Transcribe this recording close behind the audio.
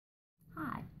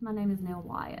my name is Nelle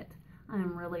Wyatt. I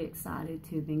am really excited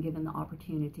to have been given the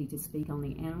opportunity to speak on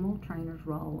the animal trainer's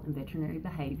role in veterinary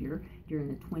behavior during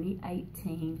the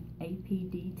 2018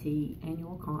 APDT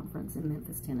annual conference in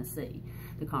Memphis, Tennessee.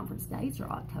 The conference dates are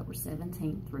October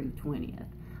 17th through 20th.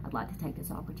 I'd like to take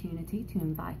this opportunity to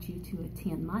invite you to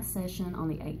attend my session on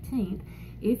the 18th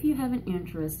if you have an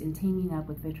interest in teaming up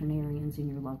with veterinarians in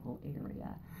your local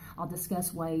area. I'll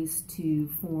discuss ways to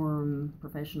form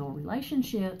professional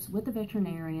relationships with the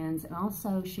veterinarians and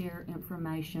also share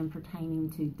information pertaining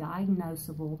to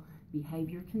diagnosable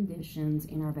behavior conditions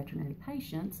in our veterinary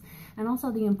patients, and also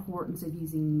the importance of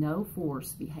using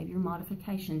no-force behavior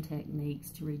modification techniques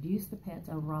to reduce the pet's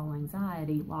overall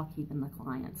anxiety while keeping the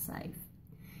client safe.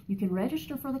 You can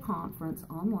register for the conference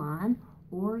online,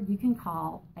 or you can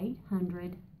call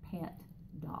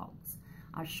 800-PET-DOGS.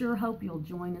 I sure hope you'll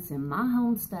join us in my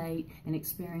home state and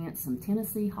experience some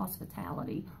Tennessee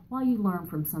hospitality while you learn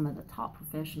from some of the top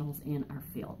professionals in our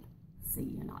field. See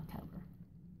you in October.